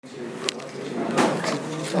Good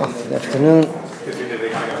afternoon.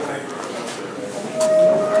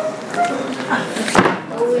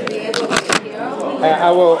 Will we be able to hear? I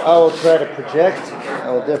will try to project. I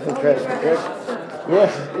will definitely try to project.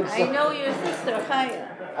 Yes. I know your sister, Chaya.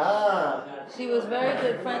 She was very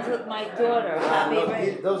good friends with my daughter,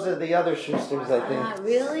 Javi. Those are the other Schusters, I think.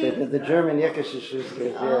 Really? The German Yekische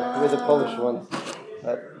Schusters, yeah. We're the Polish ones.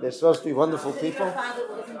 They're supposed to be wonderful people. Your father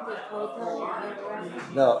wasn't the hotel?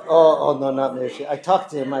 No, oh no, not Mirshi. I talked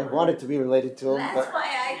to him. I wanted to be related to him, That's but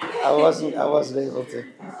why I wasn't able to.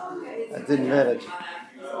 I didn't manage.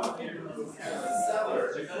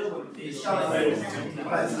 He said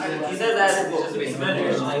that it's just a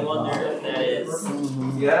Spanish. I wonder if that is.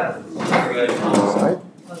 Yeah. Sorry?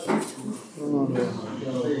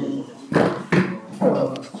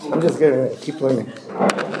 I'm just gonna keep learning.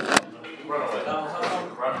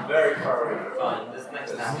 Run very far away. Fine. This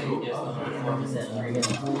next time maybe just 4%.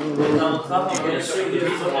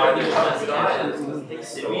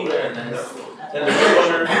 Then the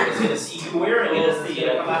owner is going to see you wearing it as the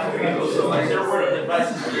come after you. So like they're wording advice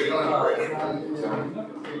is really hard.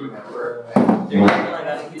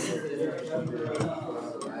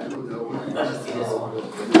 Let's just see this one.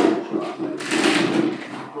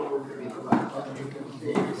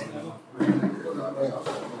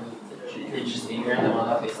 Interesting, random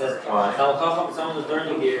on it says, someone who's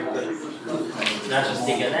learning here could not just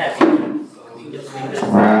take a nap, he gets to make this. And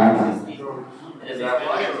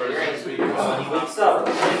when he wakes up,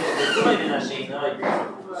 it's really not shame, no, like,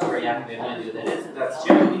 sorry, I have to do that is. That's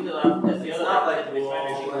generally the other like the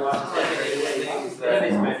measures you can watch the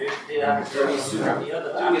measures, they have to be super on the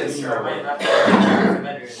other might not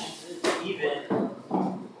measures, even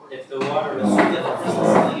if the water is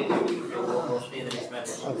stay in these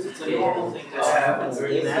measures. It's a normal thing that happens.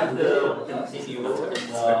 You have to continue in the sources.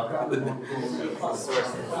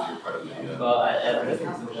 But I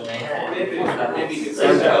maybe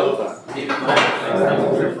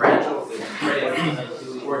they're fragile.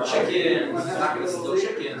 Or chickens, it's not going to steal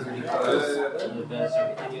chickens because the best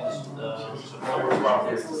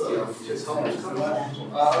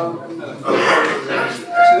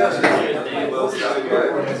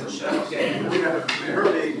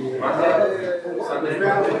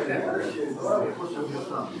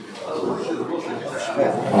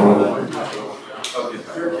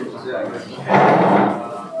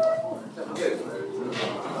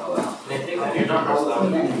They think that your numbers though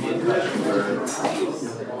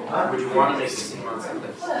would you want to make 16 months like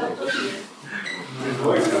this?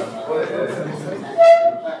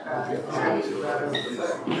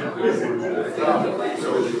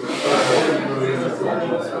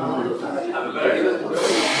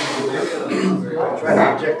 Try to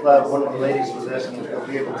project loud. One of the ladies was asking if they'll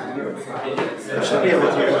be able to hear it. I should be able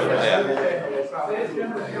to hear it.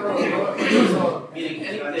 Meaning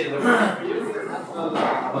anything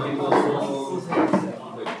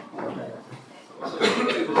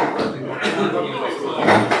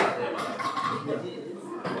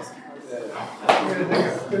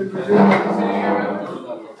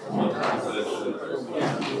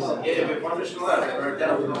yeah, we have one mission left. We're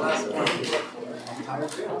down to the last one.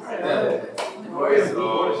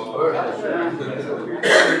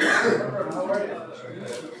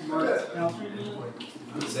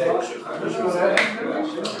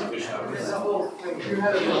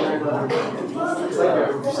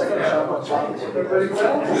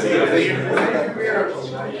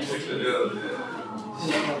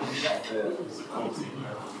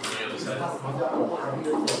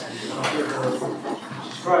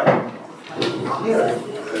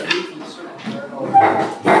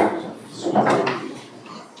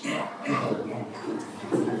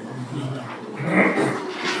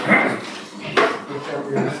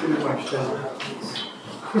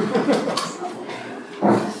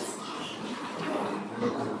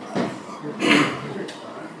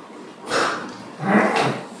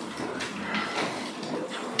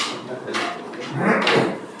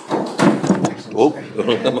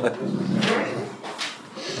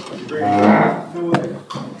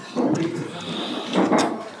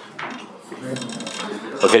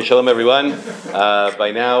 Okay, shalom everyone.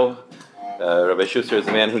 By now, Rabbi Schuster is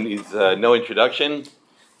a man who needs no introduction.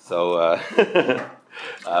 So,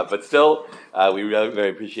 but still, we really very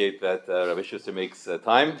appreciate that Rabbi Schuster makes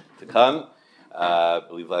time to come. I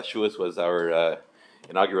believe last Shavuos was our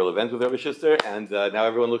inaugural event with Rabbi Schuster, and now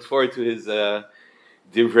everyone looks forward to his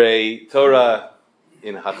Divrei Torah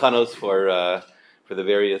in Hachanos for the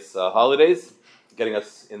various holidays, getting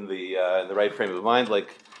us in the right frame of mind,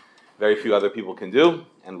 like very few other people can do,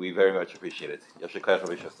 and we very much appreciate it. Yasher Koach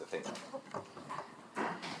Rabbi Schuster. Thank you.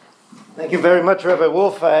 Thank you very much, Rabbi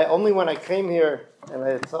Wolf. Only when I came here, and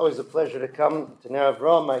it's always a pleasure to come to Ner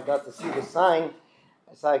Avram, I got to see the sign.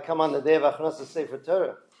 I saw I come on the day of Achnasa Sefer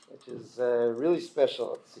Torah, which is really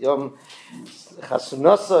special. It's Yom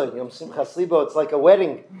Chasunasa, Yom Simchas Libo. It's like a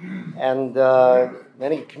wedding. And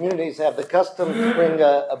many communities have the custom to bring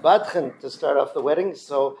a badchen to start off the wedding,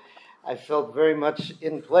 so I felt very much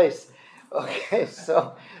in place. Okay,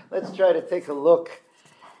 so let's try to take a look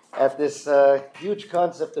at this huge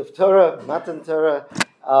concept of Torah, Matan Torah,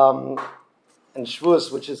 and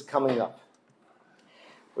Shavuos, which is coming up.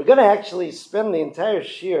 We're going to actually spend the entire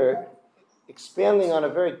shiur expanding on a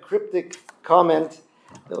very cryptic comment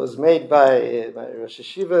that was made by Rosh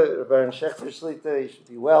Hashiva, Baron Shechter Shlita, he should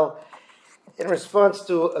be well, in response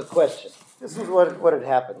to a question. This is what had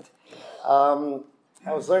happened.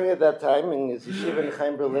 I was learning at that time in his yeshiva in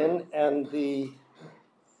Chaim, Berlin, and the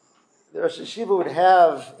Rosh Hashiva would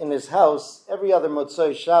have in his house, every other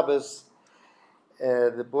Motzei Shabbos,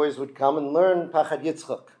 the boys would come and learn Pachad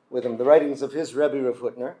Yitzchak with him, the writings of his Rebbe Rav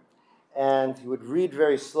Hutner, and he would read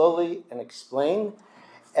very slowly and explain,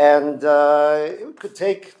 and it could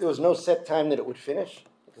take, there was no set time that it would finish.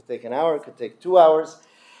 It could take an hour, it could take 2 hours,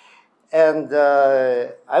 and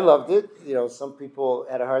I loved it. You know, some people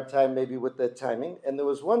had a hard time maybe with the timing, and there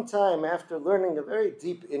was one time after learning a very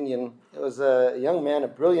deep Indian, there was a young man, a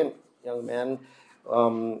brilliant young man,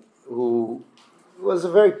 who was a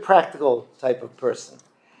very practical type of person.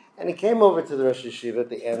 And he came over to the Rosh Hashiva at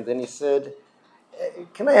the end and he said,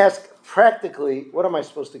 can I ask practically, what am I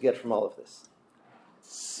supposed to get from all of this?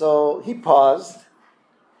 So he paused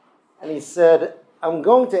and he said, I'm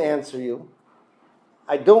going to answer you.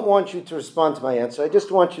 I don't want you to respond to my answer. I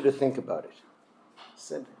just want you to think about it. He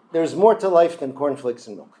said, there's more to life than cornflakes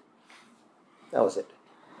and milk. That was it.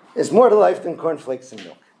 There's more to life than cornflakes and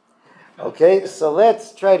milk. Okay, so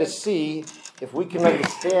let's try to see if we can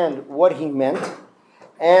understand what he meant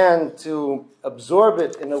and to absorb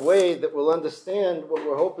it in a way that we'll understand what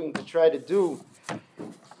we're hoping to try to do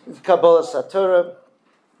with Kabbalah Satorah,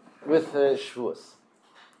 with Shavuos.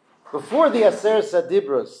 Before the Aseret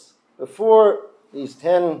Adibros, before these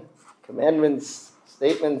 10 commandments,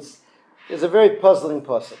 statements, there's a very puzzling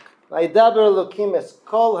pasuk. Vaydaber Elokim es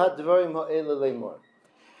kol hadvarim ha'ele leimor.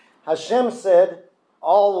 Hashem said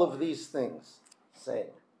all of these things, saying.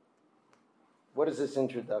 What is this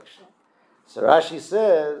introduction? So Rashi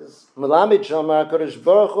says, Melamid Shomar HaKadosh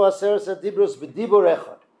Baruch Hu Aseret Adibros b'dibur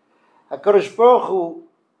echad. HaKadosh Baruch Hu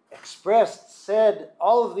expressed, said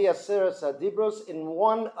all of the Aseret Adibros in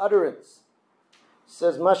one utterance.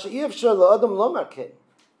 Says, Masha Yivshar La'adam Lo Markein.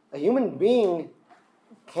 A human being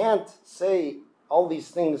can't say all these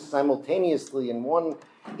things simultaneously in one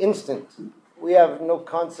instant. We have no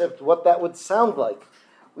concept what that would sound like.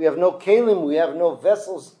 We have no kelim, we have no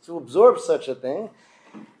vessels to absorb such a thing.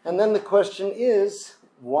 And then the question is,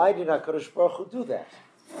 why did HaKadosh Baruch Hu do that?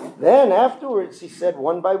 Then afterwards he said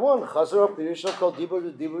one by one, Chazar Pirishal Kol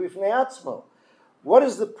Dibur Dibur Ifnei Atzmo. What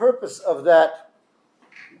is the purpose of that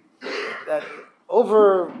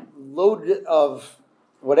overload of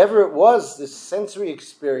whatever it was, this sensory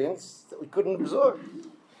experience that we couldn't absorb?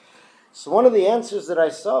 So one of the answers that I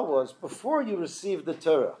saw was, before you receive the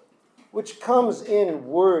Torah, which comes in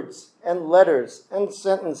words and letters and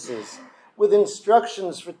sentences with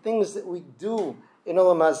instructions for things that we do in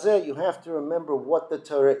Olam Hazeh, you have to remember what the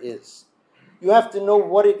Torah is. You have to know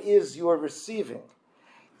what it is you are receiving.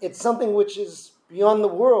 It's something which is beyond the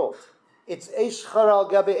world. It's Eish Chara al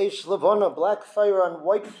Gabe Eish Levana, black fire on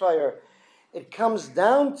white fire. It comes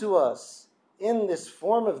down to us in this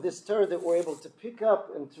form of this Torah that we're able to pick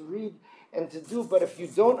up and to read and to do. But if you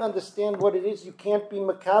don't understand what it is, you can't be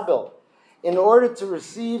makabel. In order to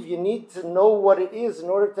receive, you need to know what it is in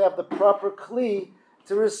order to have the proper kli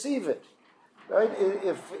to receive it. Right?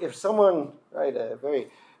 If someone, right, a very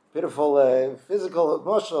pitiful physical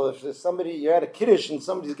emotional, if there's somebody, you're at a kiddush and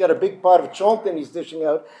somebody's got a big pot of cholent and he's dishing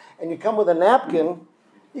out, and you come with a napkin,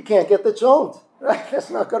 you can't get the cholent. Right? That's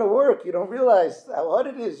not going to work. You don't realize how hard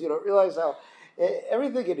it is. You don't realize how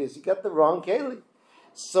everything it is. You got the wrong keli.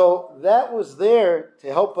 So that was there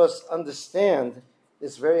to help us understand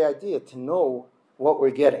this very idea, to know what we're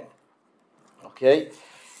getting. Okay?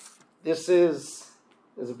 There's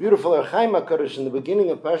a beautiful Erchaim HaKadosh in the beginning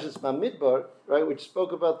of Parshas Bamidbar, right, which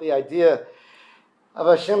spoke about the idea of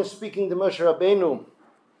Hashem speaking to Moshe Rabbeinu,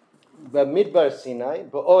 Bamidbar Sinai,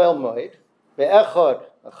 Ba'oel Moed, Be'echad,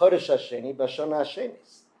 Achodesh Hasheni, Bashana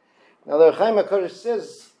Hashenis. Now the Erchaim HaKadosh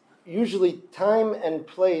says, usually time and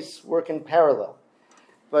place work in parallel.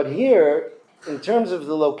 But here, in terms of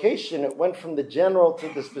the location, it went from the general to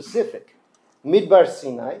the specific. Midbar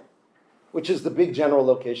Sinai, which is the big general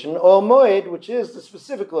location, Ol Moed, which is the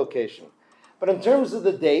specific location. But in terms of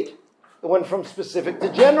the date, it went from specific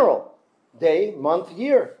to general. Day, month,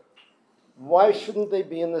 year. Why shouldn't they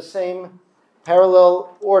be in the same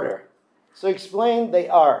parallel order? So he explained they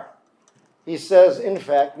are. He says, in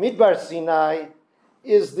fact, Midbar Sinai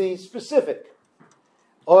is the specific.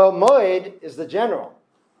 Ol Moed is the general.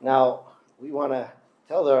 Now, we want to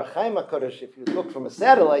tell the Chaim HaKadosh, if you look from a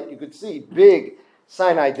satellite, you could see big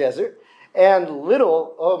Sinai desert and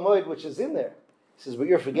little Ol Moed, which is in there. He says, but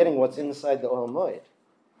you're forgetting what's inside the Ol Moed.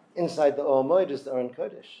 Inside the Ol Moed is the Aron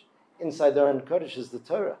Kodesh. Inside the Aron Kodesh is the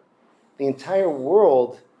Torah. The entire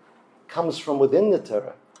world comes from within the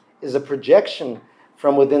Torah, is a projection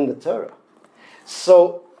from within the Torah.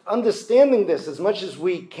 So understanding this as much as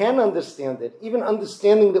we can understand it, even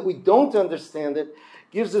understanding that we don't understand it,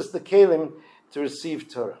 gives us the kelim to receive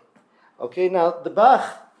Torah. Okay, now the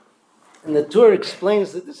Bach and the Torah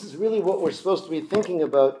explains that this is really what we're supposed to be thinking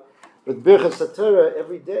about with Birchas HaTorah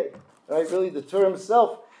every day. Right? Really, the Torah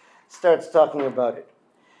himself starts talking about it.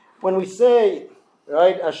 When we say,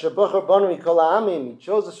 right, Asher Bocher Banu Mikol Ha'amim, he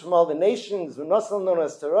chose us from all the nations, v'nosal non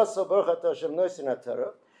as Torah, so Baruch Atah Hashem noisin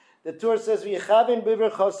HaTorah. The Torah says, V'yichavin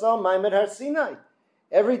b'virchosal maimed har Sinai.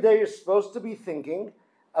 Every day you're supposed to be thinking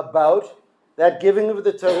about that giving of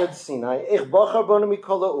the Torah at Sinai. Ich bocher bonu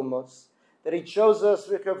mikol ha'umos. That he chose us,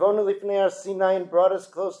 v'karvonu lifnei har Sinai, and brought us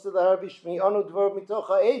close to the har v'shmi'onu dvar mitoch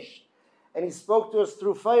ha'esh. And he spoke to us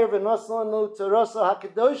through fire, v'nosal anu Torah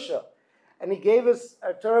ha'kedosha. And he gave us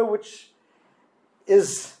our Torah, which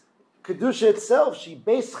is Kedusha itself. She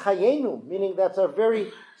beis chayenu, meaning that's our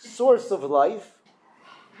very source of life.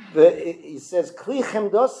 He says, Kli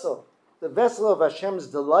chemdoso, the vessel of Hashem's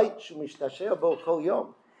delight, shumishtasheh bo kol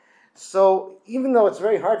yom. So even though it's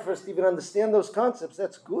very hard for us to even understand those concepts,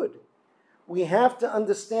 that's good. We have to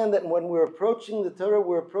understand that when we're approaching the Torah,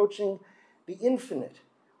 we're approaching the infinite.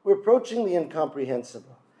 We're approaching the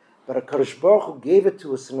incomprehensible. But HaKadosh Baruch Hu gave it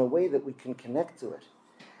to us in a way that we can connect to it,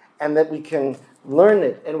 and that we can learn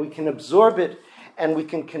it, and we can absorb it, and we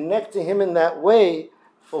can connect to Him in that way,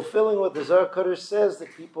 fulfilling what the Zohar Kodesh says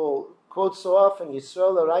that people quote so often,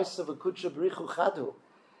 Yisrael Araisa v'kudsha b'richu chadu.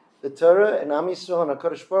 The Torah and Am Yisrael and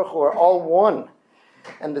HaKadosh Baruch Hu are all one.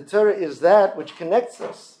 And the Torah is that which connects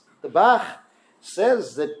us. The Bach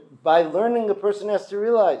says that by learning, a person has to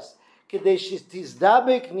realize Kedei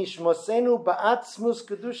shetizdabek nishmosenu ba'atzmus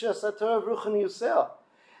kedushas haTorah v'ruchni yusel.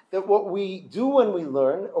 That what we do when we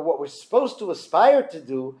learn, or what we're supposed to aspire to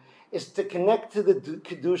do, is to connect to the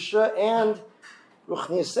Kedusha and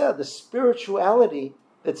Ruchni Yisel, the spirituality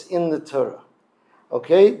that's in the Torah.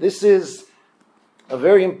 Okay, this is a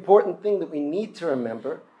very important thing that we need to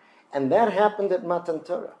remember, and that happened at Matan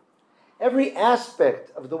Torah. Every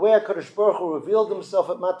aspect of the way HaKadosh Baruch Hu revealed himself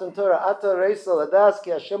at Matan Torah, Ata Reisel Adas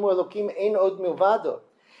Ki Hashem Elokim Ein Od Milvado.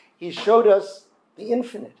 He showed us the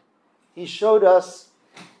infinite. He showed us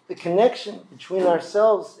the connection between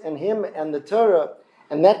ourselves and Him and the Torah,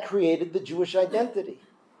 and that created the Jewish identity.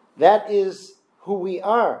 That is who we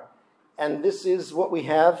are, and this is what we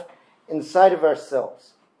have inside of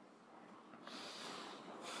ourselves.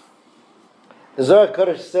 The Zohar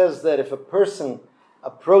Kodesh says that if a person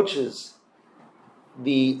approaches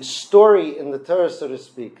the story in the Torah, so to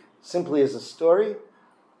speak, simply as a story, it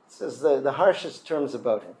says the harshest terms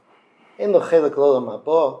about him. In lo chelek l'olam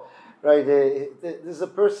haba, right? There's a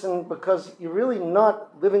person, because you're really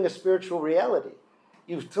not living a spiritual reality.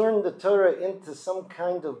 You've turned the Torah into some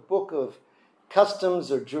kind of book of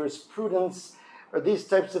customs or jurisprudence or these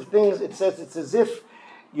types of things. It says it's as if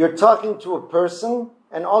you're talking to a person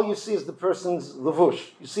and all you see is the person's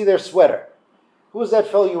levush. You see their sweater. Who was that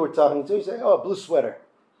fellow you were talking to? You say, oh, a blue sweater.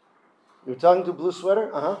 You were talking to a blue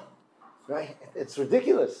sweater? Uh-huh. Right? It's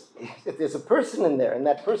ridiculous. There's a person in there, and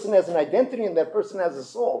that person has an identity, and that person has a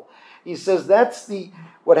soul. He says that's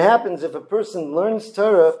what happens if a person learns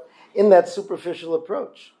Torah in that superficial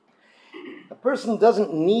approach. A person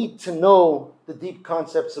doesn't need to know the deep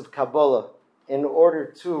concepts of Kabbalah in order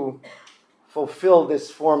to fulfill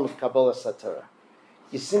this form of Kabbalah Satorah.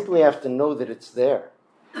 You simply have to know that it's there.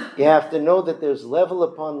 You have to know that there's level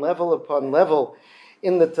upon level upon level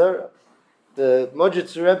in the Torah. The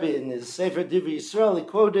Mojitz Rebbe in his Sefer Divrei Yisrael, he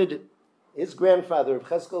quoted his grandfather,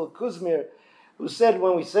 Cheskel Kuzmir, who said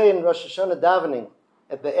when we say in Rosh Hashanah davening,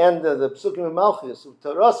 at the end of the Psukim of Malchus,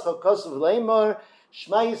 Torascha Kosuv Leimor,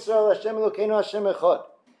 Shema Yisrael Hashem Elokeinu Hashem Echad.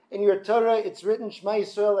 In your Torah, it's written Shema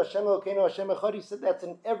Yisrael Hashem Elokeinu Hashem Echad. He said that's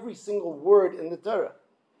in every single word in the Torah.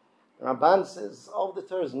 The Ramban says all of the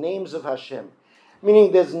Torah's names of Hashem.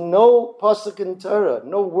 Meaning there's no pasuk in Torah,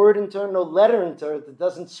 no word in Torah, no letter in Torah that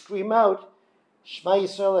doesn't scream out Shema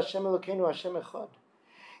Yisrael Hashem Elokeinu Hashem Echad.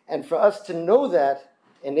 And for us to know that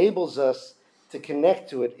enables us to connect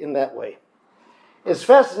to it in that way. It's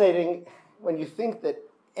fascinating when you think that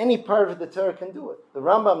any part of the Torah can do it. The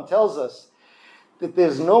Rambam tells us that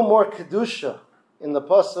there's no more Kedusha in the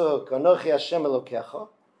Pasuk, Anochi Hashem Elokecha,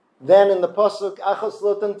 than in the Pasuk, Achos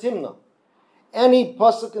Lo Tantimna. Any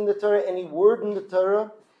Pasuk in the Torah, any word in the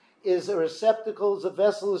Torah, is a receptacle, is a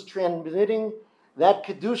vessel, is transmitting that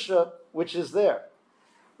Kedusha which is there.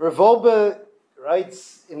 Rav Wolbe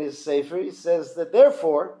writes in his Sefer, he says that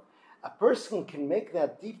therefore, a person can make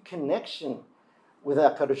that deep connection with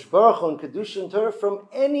HaKadosh Baruch Hu and Kedusha and Torah from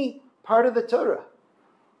any part of the Torah.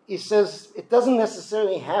 He says it doesn't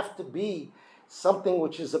necessarily have to be something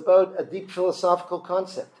which is about a deep philosophical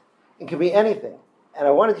concept. It can be anything. And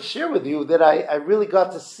I wanted to share with you that I really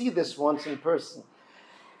got to see this once in person.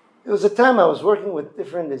 There was a time I was working with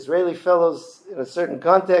different Israeli fellows in a certain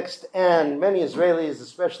context, and many Israelis,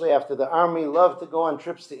 especially after the army, love to go on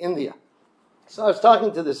trips to India. So I was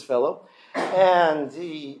talking to this fellow, and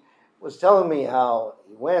he was telling me how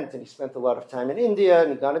he went and he spent a lot of time in India,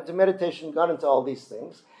 and he got into meditation, got into all these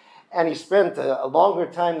things, and he spent a longer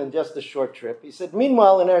time than just a short trip. He said,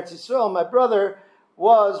 meanwhile, in Eretz Yisrael, my brother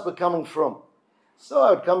was becoming frum. So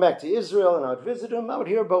I would come back to Israel and I would visit him. I would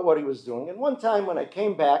hear about what he was doing. And one time when I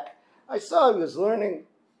came back, I saw he was learning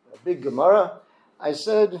a big Gemara. I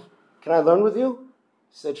said, can I learn with you?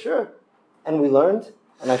 He said, sure. And we learned,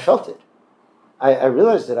 and I felt it. I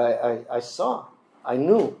realized it. I saw. I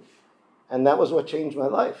knew. And that was what changed my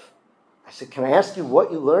life. I said, can I ask you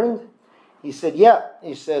what you learned? He said, yeah.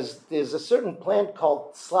 He says, there's a certain plant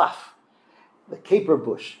called tzlaf, the caper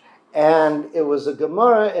bush. And it was a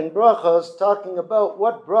Gemara in Brachos talking about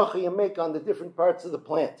what bracha you make on the different parts of the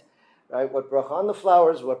plant. Right? What bracha on the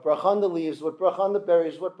flowers, what bracha on the leaves, what bracha on the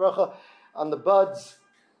berries, what bracha on the buds.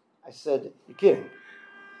 I said, you're kidding.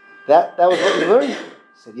 That was what you learned? He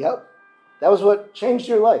said, yep. That was what changed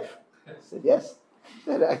your life. I said, yes.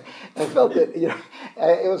 I felt it.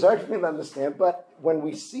 It was hard for me to understand, but when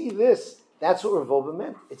we see this, that's what Rav Wolbe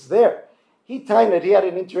meant. It's there. He had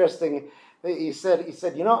an interesting. He said,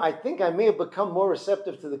 I think I may have become more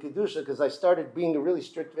receptive to the Kedusha because I started being a really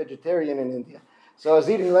strict vegetarian in India. So I was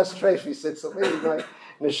eating less treif, he said, so maybe my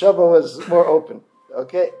neshama was more open.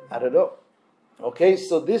 Okay, I don't know. Okay,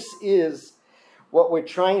 so this is what we're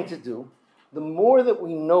trying to do. The more that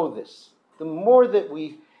we know this, the more that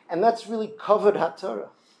and that's really kavod HaTorah.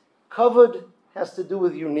 Kavod has to do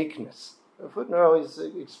with uniqueness. Footner always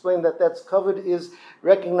explained that's kavod is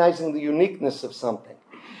recognizing the uniqueness of something.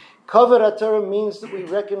 Kavod HaTorah means that we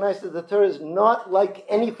recognize that the Torah is not like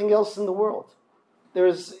anything else in the world. There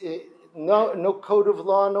is no code of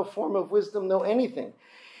law, no form of wisdom, no anything.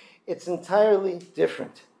 It's entirely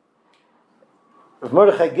different. Rav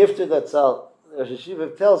Mordechai Gifter, that's Rosh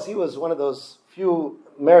Yeshiva, tells he was one of those few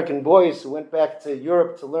American boys who went back to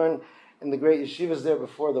Europe to learn in the great yeshivas there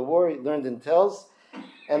before the war. He learned in Telz.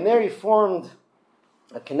 And there he formed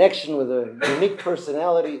a connection with a unique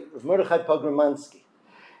personality, Rav Mordechai Pogromansky.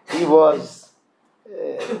 He was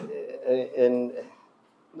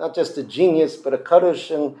not just a genius, but a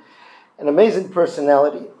kadosh and an amazing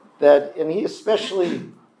personality. And he especially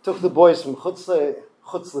took the boys from Chutz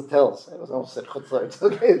L'Telz. I almost said Chutz L'Telz.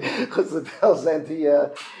 Okay, Chutz L'Telz, and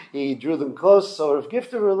he drew them close. So Rav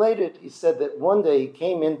Gifter related. He said that one day he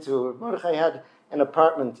came into Rav Mordechai had an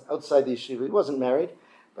apartment outside the yeshiva. He wasn't married,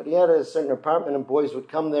 but he had a certain apartment, and boys would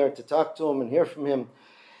come there to talk to him and hear from him.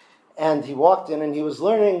 And he walked in, and he was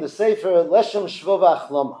learning the Sefer Leshem Shvova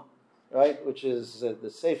Achlama, right, which is the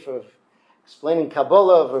Sefer of explaining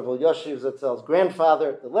Kabbalah of Rav Yoshiv Zatzel's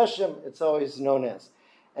grandfather, the Leshem, it's always known as.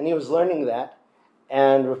 And he was learning that.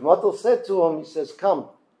 And Rav Motel said to him, he says, come,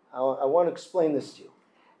 I want to explain this to you.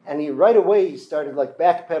 And right away he started like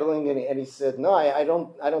backpedaling, and he said, no, I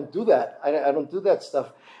don't do that. I don't do that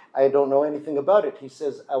stuff. I don't know anything about it. He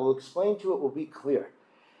says, I will explain to you, it will be clear.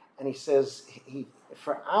 And he says,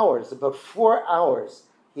 for hours, about 4 hours,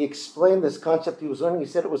 he explained this concept he was learning. He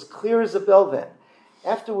said it was clear as a bell then.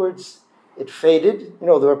 Afterwards, it faded. There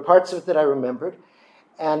were parts of it that I remembered.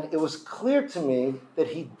 And it was clear to me that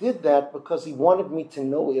he did that because he wanted me to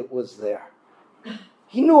know it was there.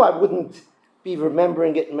 He knew I wouldn't be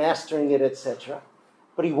remembering it, mastering it, etc.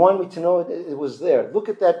 But he wanted me to know it was there. Look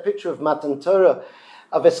at that picture of Matan Torah,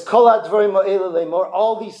 of Eskola Dvarim Ha'ele Lemor,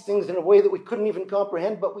 all these things in a way that we couldn't even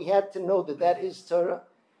comprehend, but we had to know that is Torah.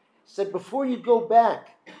 He said, before you go back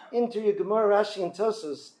into your Gemara, Rashi, and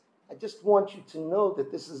Tosfos, I just want you to know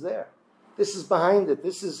that this is there. This is behind it.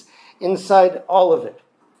 This is inside all of it.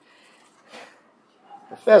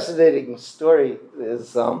 A fascinating story is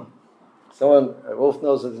someone, Wolf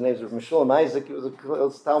knows his name is Meshulam Isaac. He was a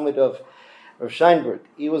close Talmud of Rav Scheinberg.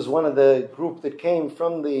 He was one of the group that came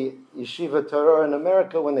from the Yeshiva Torah in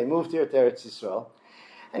America when they moved here to Eretz Yisrael.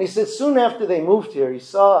 And he said soon after they moved here, he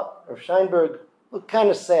saw Rav Scheinberg look kind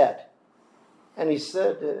of sad. And he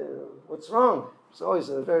said, what's wrong? He's always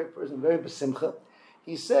a very besimcha.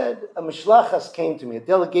 He said, a mishlachas came to me, a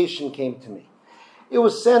delegation came to me. It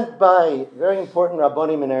was sent by very important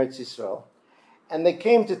Rabbanim in Eretz Yisrael. And they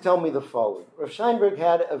came to tell me the following. Rav Scheinberg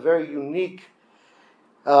had a very unique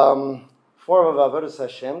form of Avodas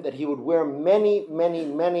Hashem, that he would wear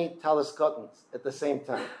many talis cottons at the same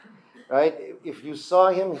time. Right? If you saw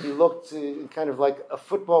him, he looked kind of like a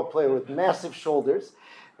football player with massive shoulders.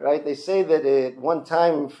 Right? They say that at one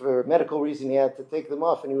time, for medical reason, he had to take them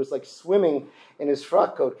off, and he was like swimming in his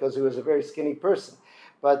frock coat because he was a very skinny person.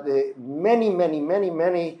 But many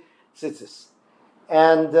tzitzis.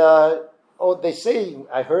 And they say,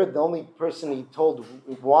 I heard the only person he told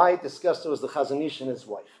why discussed it was the Chazon Ish and his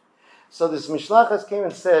wife. So this Mishlachas came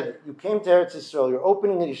and said, you came to Eretz Yisrael, you're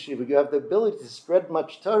opening a yeshiva, you have the ability to spread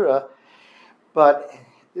much Torah, but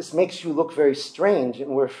this makes you look very strange,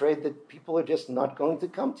 and we're afraid that people are just not going to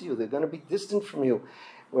come to you. They're going to be distant from you.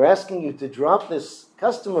 We're asking you to drop this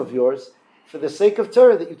custom of yours for the sake of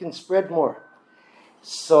Torah, that you can spread more.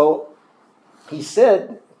 So he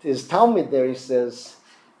said to his Talmud there, he says,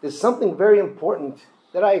 there's something very important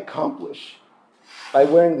that I accomplish by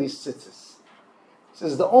wearing these tzitzis. He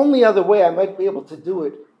says, the only other way I might be able to do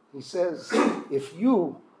it, he says, if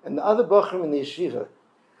you and the other Bochrim in the yeshiva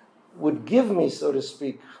would give me, so to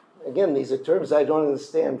speak, again, these are terms I don't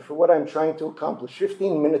understand, for what I'm trying to accomplish,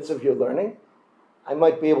 15 minutes of your learning, I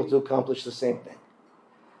might be able to accomplish the same thing.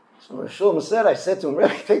 So Rav Shulman said, I said to him,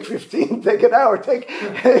 really, take 15, take an hour,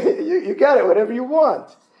 you got it, whatever you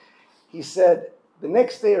want. He said, the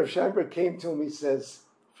next day Rav Scheinberg came to him, he says,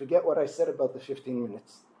 forget what I said about the 15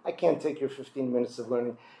 minutes. I can't take your 15 minutes of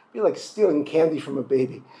learning. It'd be like stealing candy from a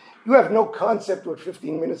baby. You have no concept what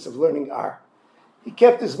 15 minutes of learning are. He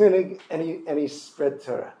kept his minhag and he spread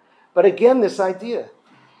Torah. But again, this idea,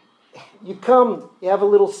 you come, you have a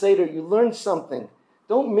little seder, you learn something.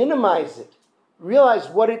 Don't minimize it. Realize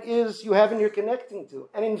what it is you have and you're connecting to.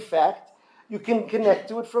 And in fact, you can connect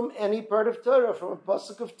to it from any part of Torah, from a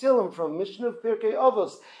pasuk of Tehillim, from a Mishnah of Pirkei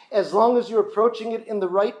Avos, as long as you're approaching it in the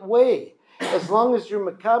right way, as long as you're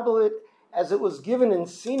makabel it as it was given in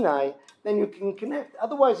Sinai, then you can connect.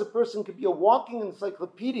 Otherwise, a person could be a walking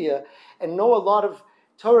encyclopedia and know a lot of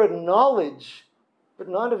Torah knowledge, but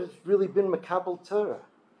not have really been makabel Torah.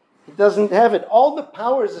 He doesn't have it. All the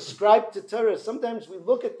powers ascribed to Torah, sometimes we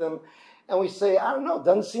look at them and we say, I don't know, it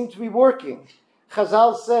doesn't seem to be working.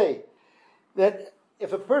 Chazal say that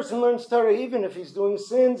if a person learns Torah, even if he's doing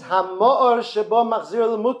sins, ha-ma'or shebo machzir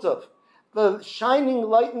l'mutav, the shining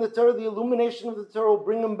light in the Torah, the illumination of the Torah will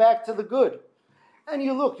bring him back to the good. And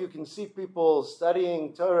you can see people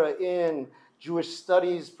studying Torah in Jewish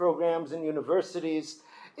studies programs in universities,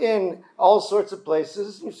 in all sorts of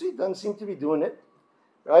places. You see, it doesn't seem to be doing it,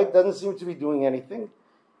 right? Doesn't seem to be doing anything.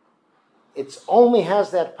 It only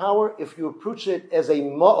has that power if you approach it as a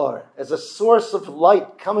ma'ar, as a source of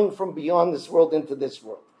light coming from beyond this world into this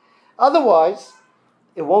world. Otherwise,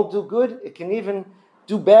 it won't do good. It can even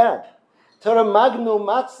do bad. Torah magnu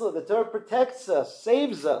matzla, the Torah protects us,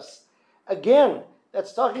 saves us. Again,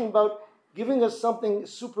 that's talking about giving us something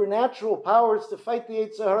supernatural, powers to fight the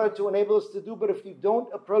Yetzer Hara, to enable us to do. But if you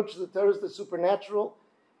don't approach the Torah as the supernatural,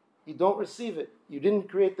 you don't receive it. You didn't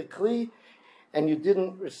create the Kli, and you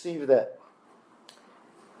didn't receive that.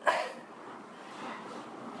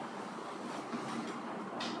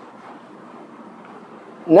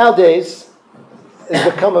 Nowadays, it's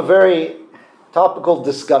become a very topical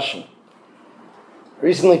discussion.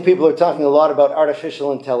 Recently, people are talking a lot about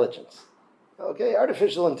artificial intelligence. Okay,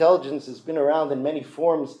 artificial intelligence has been around in many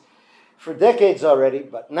forms for decades already,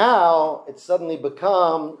 but now it's suddenly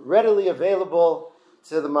become readily available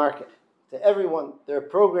to the market, to everyone. There are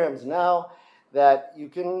programs now that you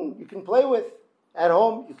can play with at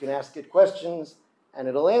home. You can ask it questions, and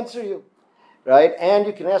it'll answer you, right? And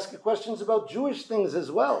you can ask it questions about Jewish things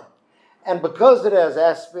as well. And because it has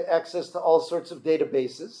access to all sorts of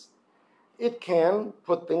databases, it can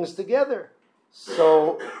put things together.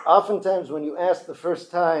 So oftentimes when you ask the first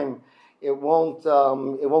time, it won't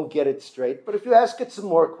get it straight. But if you ask it some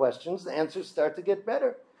more questions, the answers start to get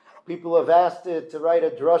better. People have asked it to write a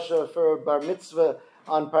drasha for a bar mitzvah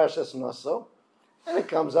on Parshas Naso, and it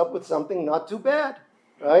comes up with something not too bad,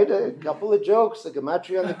 right? A couple of jokes, a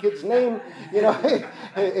gematria on the kid's name,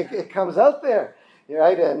 it comes out there.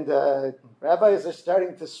 Right, and rabbis are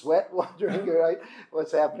starting to sweat, wondering, right,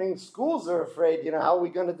 what's happening. Schools are afraid, how are we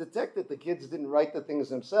going to detect it? The kids didn't write the things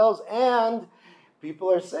themselves, and people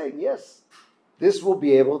are saying, yes, this will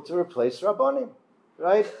be able to replace Rabbanim,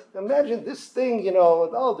 right? Imagine this thing, with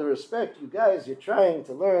all due respect, you guys, you're trying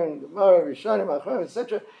to learn Gemara, Rishonim, Achronim,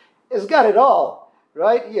 etc. It's got it all,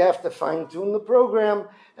 right? You have to fine-tune the program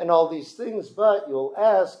and all these things, but you'll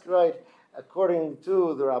ask, right, according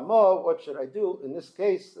to the Ramah, what should I do? In this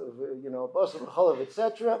case, Basar, Chalav,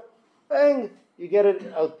 etc. Bang, you get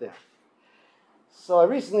it out there. So I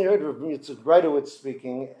recently heard Rabbi Yitzchak Breitowitz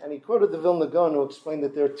speaking, and he quoted the Vilna Gaon who explained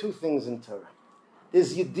that there are two things in Torah.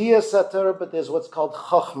 There's Yediyah Satorah, but there's what's called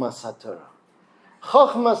Chochmah Satorah.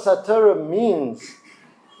 Chochmah Satorah means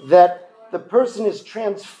that the person is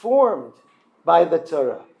transformed by the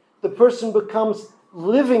Torah. The person becomes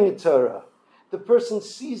living Torah. The person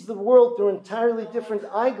sees the world through entirely different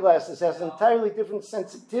eyeglasses, has entirely different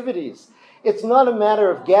sensitivities. It's not a matter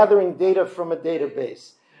of gathering data from a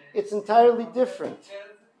database. It's entirely different.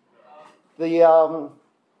 The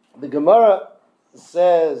Gemara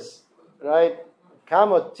says, right,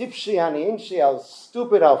 Kamo tipshi haniinshi, how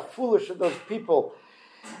stupid, how foolish are those people.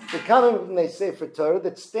 They come when they Sefer Torah,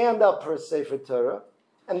 that stand up for a Sefer Torah,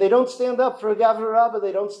 and they don't stand up for a Gavra Rabbah,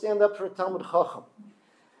 they don't stand up for a Talmud Chacham.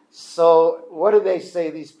 So, what do they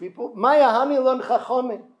say, these people? Maya hani lon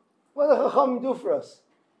chachamim. What do the Chachamim do for us?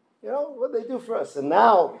 What do they do for us? And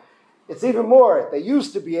now, it's even more. They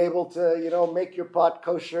used to be able to, make your pot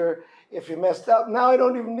kosher if you messed up. Now I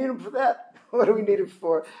don't even need them for that. What do we need it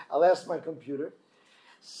for? I'll ask my computer.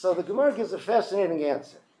 So the Gemara gives a fascinating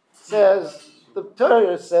answer. The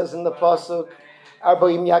Torah says in the Pasuk,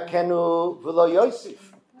 Arba'im yakenu v'lo yosif.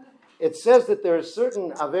 It says that there are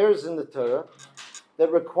certain averes in the Torah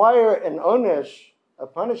that require an onesh, a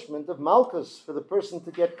punishment of malchus, for the person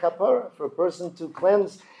to get kapara, for a person to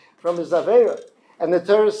cleanse from his avera. And the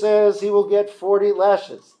Torah says he will get 40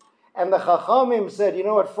 lashes. And the Chachamim said, you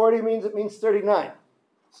know what 40 means? It means 39.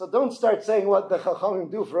 So don't start saying what the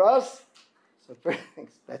Chachamim do for us. So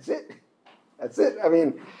that's it. That's it. I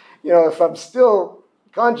mean, if I'm still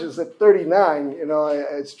conscious at 39,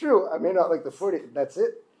 it's true. I may not like the 40. That's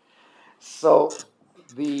it. So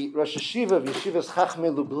the Rosh Hashiva of Yeshivas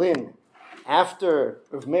Chachmei Lublin, after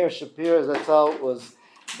Rav Meir Shapira Zatzal was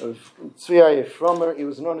of Tzvi Aryeh Fromer, he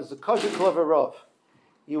was known as the Kosher Klover Rav.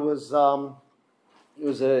 He was a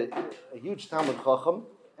huge Talmud Chacham,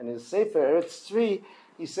 and in his Sefer Eretz Tzvi,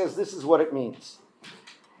 he says this is what it means.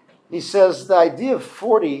 He says the idea of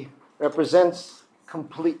 40 represents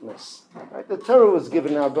completeness. Right? The Torah was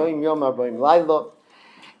given Arba'im Yom, Arba'im Laila,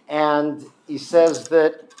 and he says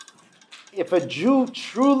that if a Jew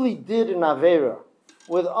truly did an Avera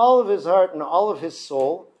with all of his heart and all of his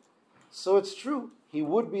soul, so it's true, he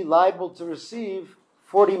would be liable to receive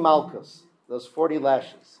 40 malchus, those 40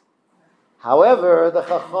 lashes. However, the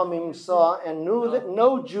Chachamim saw and knew that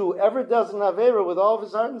no Jew ever does an Avera with all of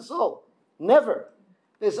his heart and soul. Never.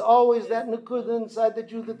 There's always that Nakuda inside the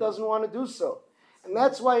Jew that doesn't want to do so. And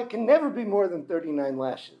that's why it can never be more than 39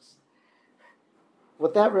 lashes.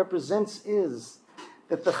 What that represents is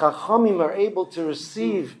that the Chachamim are able to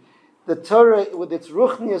receive the Torah with its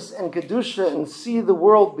ruchnius and kedusha and see the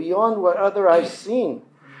world beyond what other eyes seen.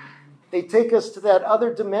 They take us to that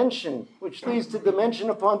other dimension, which leads to dimension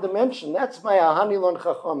upon dimension. That's my ahanilon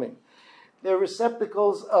chachamim. They're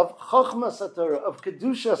receptacles of chachma satorah, of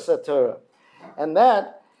kedusha satorah, and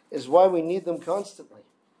that is why we need them constantly.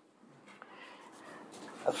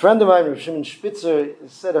 A friend of mine, Rav Shimon Spitzer,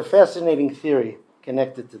 said a fascinating theory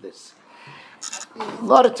connected to this. A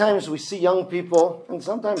lot of times we see young people, and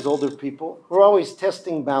sometimes older people, who are always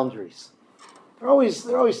testing boundaries. They're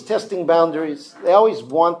always testing boundaries. They always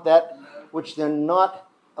want that which they're not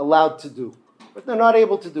allowed to do, but they're not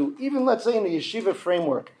able to do. Even, let's say, in the yeshiva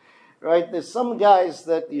framework, right? There's some guys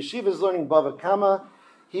that the yeshiva is learning Bava Kama.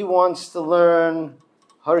 He wants to learn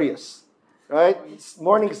Harius, right?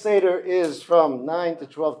 Morning Seder is from 9 to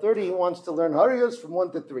 12:30. He wants to learn Harius from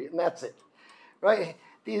 1 to 3, and that's it, right?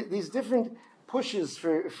 These different pushes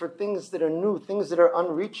for things that are new, things that are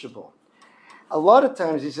unreachable. A lot of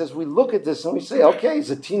times, he says, we look at this and we say, okay, he's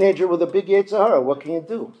a teenager with a big Yetzer Hara. What can you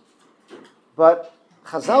do? But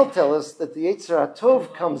Chazal tell us that the Yetzer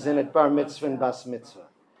HaTov comes in at Bar Mitzvah and Bas Mitzvah.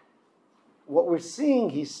 What we're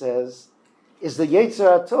seeing, he says, is the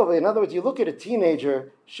Yetzer HaTov. In other words, you look at a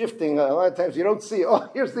teenager shifting, a lot of times you don't see, oh,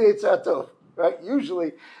 here's the Yetzer HaTov, right?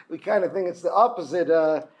 Usually, we kind of think it's the opposite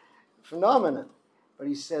phenomenon. But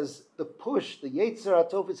he says, the push, the Yetzer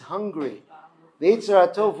HaTov is hungry. The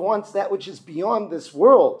Yetzer HaTov wants that which is beyond this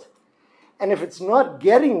world. And if it's not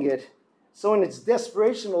getting it, so in its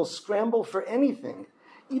desperation, it'll scramble for anything.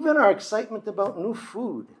 Even our excitement about new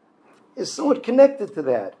food is somewhat connected to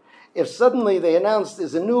that. If suddenly they announce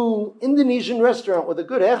there's a new Indonesian restaurant with a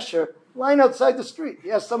good hechsher, line outside the street.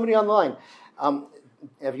 You ask somebody online,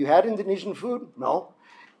 Have you had Indonesian food? No.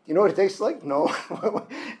 Do you know what it tastes like? No.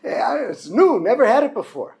 It's new, never had it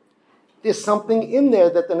before. There's something in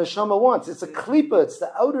there that the neshama wants. It's a klipa, it's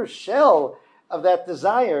the outer shell of that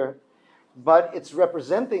desire, but it's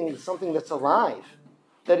representing something that's alive,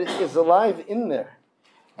 that it is alive in there.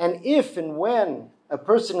 And if and when a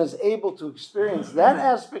person is able to experience that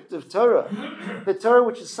aspect of Torah, the Torah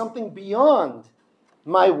which is something beyond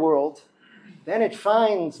my world, then it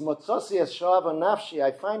finds motzasi es-sha'ava nafshi.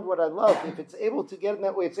 I find what I love. If it's able to get in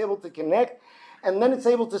that way, it's able to connect, and then it's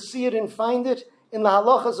able to see it and find it in the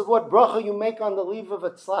halachas of what bracha you make on the leaf of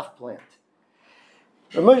a tzlaf plant.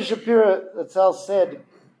 Rav Shapira Zatzal said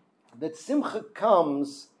that simcha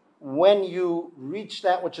comes when you reach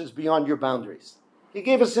that which is beyond your boundaries. He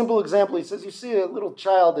gave a simple example. He says, you see a little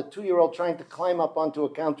child, a 2-year-old, trying to climb up onto a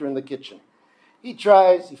counter in the kitchen. He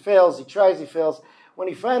tries, he fails, he tries, he fails. When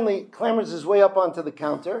he finally clambers his way up onto the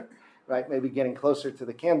counter, right, maybe getting closer to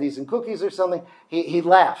the candies and cookies or something, he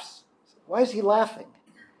laughs. Why is he laughing?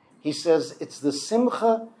 He says, it's the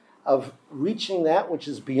simcha of reaching that which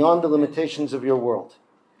is beyond the limitations of your world.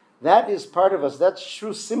 That is part of us. That's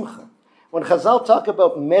true simcha. When Chazal talk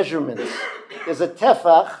about measurements, there's a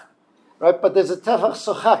tefach, right? But there's a tefach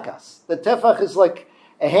sochakas. The tefach is like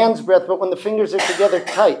a hand's breadth, but when the fingers are together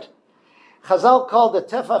tight. Chazal called the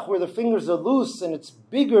tefach where the fingers are loose and it's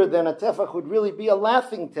bigger than a tefach would really be a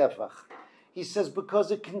laughing tefach. He says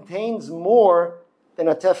because it contains more than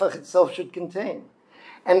a tefach itself should contain.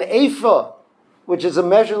 An ephah, which is a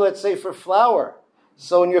measure, let's say, for flour.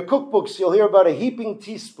 So in your cookbooks, you'll hear about a heaping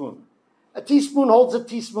teaspoon. A teaspoon holds a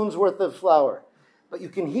teaspoon's worth of flour, but you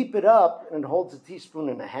can heap it up and it holds a teaspoon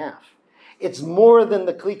and a half. It's more than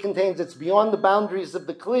the kli contains. It's beyond the boundaries of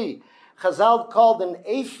the kli. Chazal called an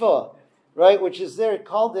ephah, right, which is there, it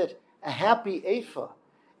called it a happy ephah.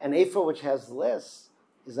 An ephah which has less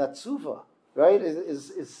is atzuva, right,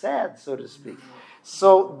 is sad, so to speak.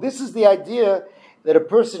 So this is the idea that a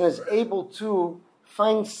person is able to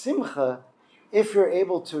find simcha if you're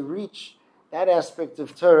able to reach that aspect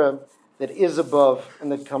of Torah that is above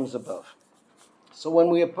and that comes above. So when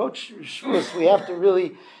we approach Shavuos, we have to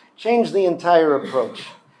really change the entire approach.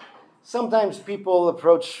 Sometimes people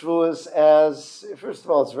approach Shavuos as, first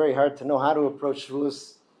of all, it's very hard to know how to approach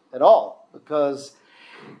Shavuos at all, because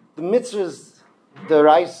the mitzvahs,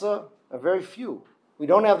 d'oraisa, are very few. We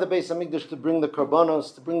don't have the Beis Hamikdash to bring the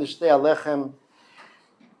korbanos, to bring the shtei alechem.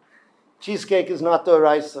 Cheesecake is not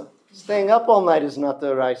d'oraisa. Staying up all night is not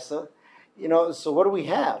d'oraisa. So what do we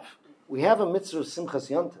have? We have a mitzvah of Simchas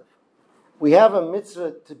Yontiv. We have a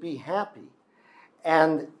mitzvah to be happy.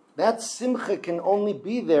 And that simcha can only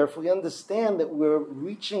be there if we understand that we're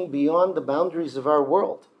reaching beyond the boundaries of our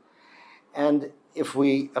world. And if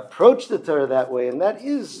we approach the Torah that way, and that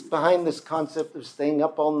is behind this concept of staying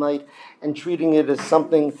up all night and treating it as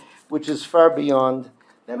something which is far beyond,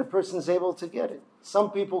 then a person is able to get it.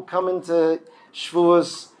 Some people come into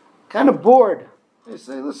Shavuos kind of bored. They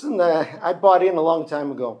say, listen, I bought in a long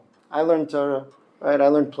time ago. I learned Torah, right? I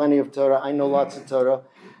learned plenty of Torah. I know lots of Torah,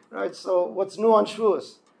 right? So what's new on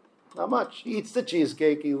Shavuos? Not much. He eats the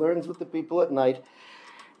cheesecake. He learns with the people at night.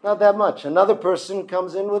 Not that much. Another person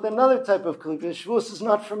comes in with another type of klipa. Shavuos is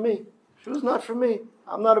not for me. Shavuos is not for me.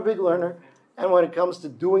 I'm not a big learner. And when it comes to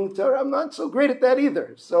doing Torah, I'm not so great at that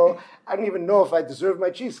either. So I don't even know if I deserve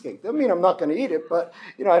my cheesecake. Doesn't mean I'm not going to eat it, but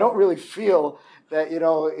I don't really feel that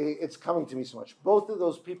it's coming to me so much. Both of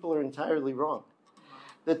those people are entirely wrong.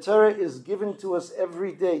 The Torah is given to us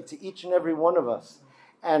every day, to each and every one of us.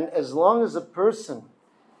 And as long as a person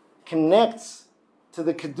connects to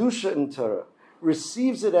the Kedusha in Torah,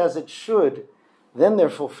 receives it as it should, then they're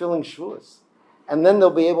fulfilling Shavuos. And then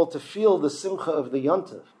they'll be able to feel the simcha of the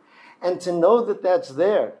Yontiv. And to know that that's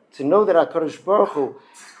there, to know that HaKadosh Baruch Hu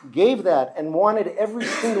gave that and wanted every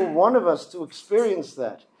single one of us to experience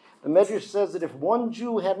that. The Medrash says that if one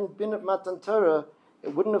Jew hadn't been at Matan Torah,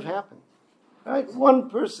 it wouldn't have happened. Right? One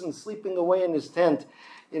person sleeping away in his tent,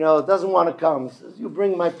 doesn't want to come, says, you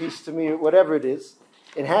bring my peace to me, or whatever it is.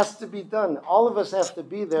 It has to be done. All of us have to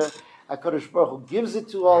be there. HaKadosh Baruch Hu gives it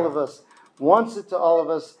to all of us, wants it to all of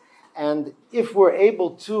us, and if we're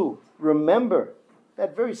able to remember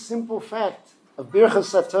that very simple fact of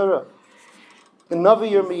Birchas HaTorah, the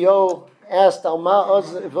Navi Yirmiyahu asked,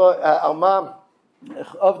 Alma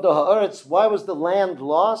of the Haaretz, why was the land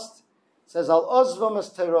lost? It says, Al Ozvam es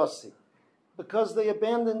Terasi, because they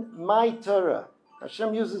abandoned my Torah.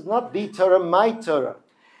 Hashem uses not the Torah, my Torah.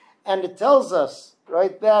 And it tells us,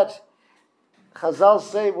 right, that Chazal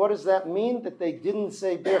say, what does that mean? That they didn't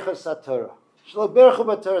say Birchas HaTorah. Shlo berchu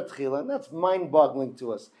b'Torah tchila, and that's mind-boggling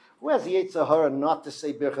to us. Who has the Yetzer Hara not to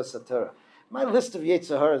say Birchas HaTorah? My list of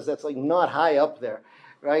Yetzer Haras, that's like not high up there,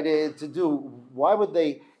 right? To do, why would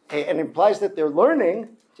they, and it implies that they're learning,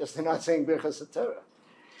 just they're not saying Birchas HaTorah.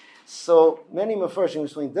 So many Mefarshim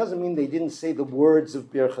explain, it doesn't mean they didn't say the words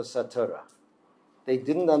of Birchas HaTorah. They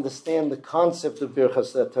didn't understand the concept of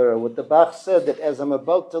Birchas HaTorah. What the Bach said, that as I'm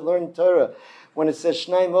about to learn Torah, when it says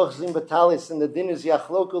Shnai Mochzim Batalis and the din is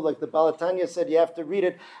Yachloku, like the Balatanya said, you have to read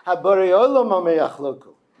it, Haborei Olam Amei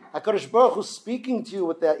Yachloku. HaKadosh Baruch Hu is speaking to you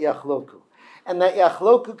with that Yachloku. And that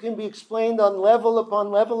Yachloku can be explained on level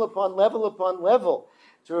upon level upon level upon level.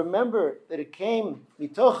 To remember that it came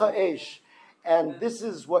Mitoch HaEsh, and this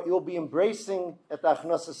is what you'll be embracing at the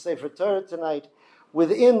Achnasas Sefer Torah tonight.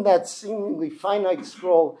 Within that seemingly finite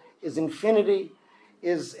scroll is infinity,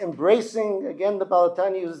 is embracing, again the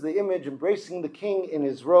Balatani uses the image, embracing the king in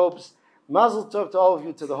his robes. Mazel tov to all of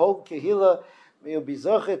you, to the whole Kehillah. May you be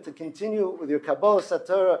zochet to continue with your Kabbalah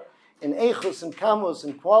Satorah in Eichus and Kamos,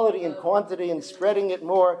 in quality and quantity, and spreading it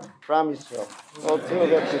more from Yisrael. All